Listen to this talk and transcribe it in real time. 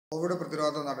Covid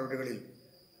പ്രതിരോധ നടപടികളിൽ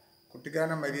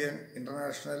Kuttikkanam Marian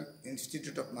international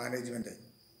institute of management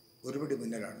ഒരുപടി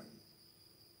മുന്നിലാണ്.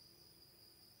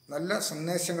 നല്ല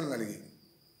സന്ദേശങ്ങൾ നൽകി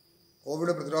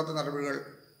കോവിഡ് പ്രതിരോധ നടപടികൾ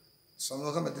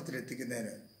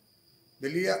സമൂഹമധ്യത്തിലെത്തിക്കുന്നതിന്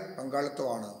വലിയ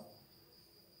പങ്കാളിത്തമാണ്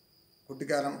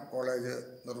കുട്ടിക്കാനം കോളേജ്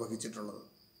നിർവഹിച്ചിട്ടുള്ളത്.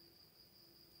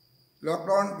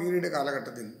 ലോക്ക്ഡൗൺ പീരീഡ്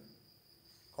കാലഘട്ടത്തിൽ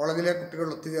കോളേജിലെ കുട്ടികൾ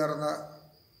ഒത്തുചേർന്ന്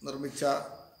നിർമ്മിച്ച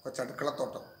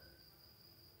കൊച്ചടുക്കളത്തോട്ടം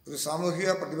ഒരു സാമൂഹിക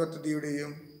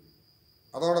പ്രതിബദ്ധതയുടെയും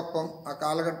അതോടൊപ്പം ആ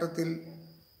കാലഘട്ടത്തിൽ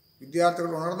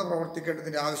വിദ്യാർത്ഥികൾ ഉണർന്ന്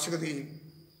പ്രവർത്തിക്കേണ്ടതിൻ്റെ ആവശ്യകതയും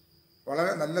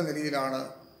വളരെ നല്ല നിലയിലാണ്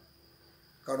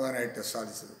കാണുവാനായിട്ട്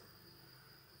സാധിച്ചത്.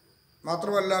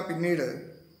 മാത്രമല്ല, പിന്നീട്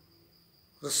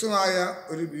ഹ്രസ്വമായ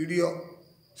ഒരു വീഡിയോ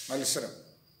മത്സരം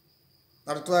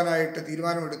നടത്തുവാനായിട്ട്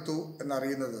തീരുമാനമെടുത്തു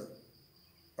എന്നറിയുന്നത്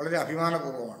വളരെ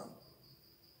അഭിമാനപൂർവ്വമാണ്.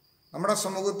 നമ്മുടെ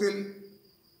സമൂഹത്തിൽ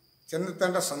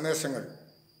ചെന്നെത്തേണ്ട സന്ദേശങ്ങൾ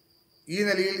ഈ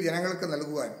നിലയിൽ ജനങ്ങൾക്ക്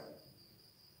നൽകുവാൻ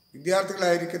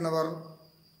വിദ്യാർത്ഥികളായിരിക്കുന്നവർ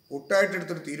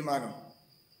കൂട്ടായിട്ടെടുത്തൊരു തീരുമാനം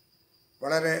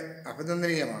വളരെ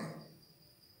അഭിനന്ദനീയമാണ്.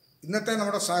 ഇന്നത്തെ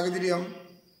നമ്മുടെ സാഹചര്യം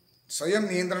സ്വയം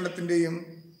നിയന്ത്രണത്തിൻ്റെയും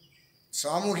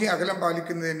സാമൂഹ്യ അകലം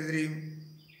പാലിക്കുന്നതിനെതിരെയും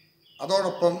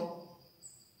അതോടൊപ്പം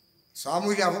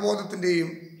സാമൂഹിക അവബോധത്തിൻ്റെയും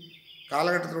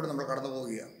കാലഘട്ടത്തിലൂടെ നമ്മൾ കടന്നു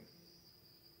പോവുകയാണ്.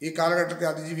 ഈ കാലഘട്ടത്തെ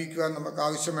അതിജീവിക്കുവാൻ നമുക്ക്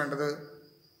ആവശ്യം വേണ്ടത്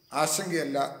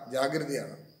ആശങ്കയല്ല,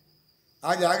 ജാഗ്രതയാണ്.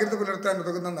 ആ ജാഗ്രത പുലർത്താൻ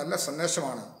ഉതകുന്ന നല്ല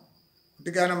സന്ദേശമാണ്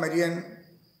Kuttikkanam Marian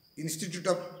institute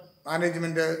of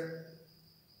management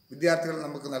വിദ്യാർത്ഥികൾ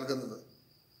നമുക്ക് നൽകുന്നത്.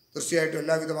 തീർച്ചയായിട്ടും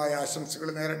എല്ലാവിധമായ ആശംസകൾ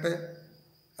നേരട്ടെ.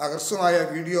 ആ ഹ്രസ്വമായ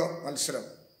വീഡിയോ മത്സരം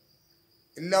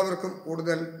എല്ലാവർക്കും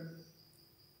കൂടുതൽ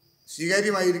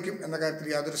സ്വീകാര്യമായിരിക്കും എന്ന കാര്യത്തിൽ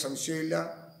യാതൊരു സംശയമില്ല.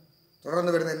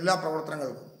 തുടർന്ന് വരുന്ന എല്ലാ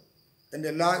പ്രവർത്തനങ്ങൾക്കും എൻ്റെ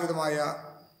എല്ലാവിധമായ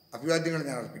അഭിവാദ്യങ്ങളും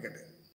ഞാൻ അർപ്പിക്കട്ടെ.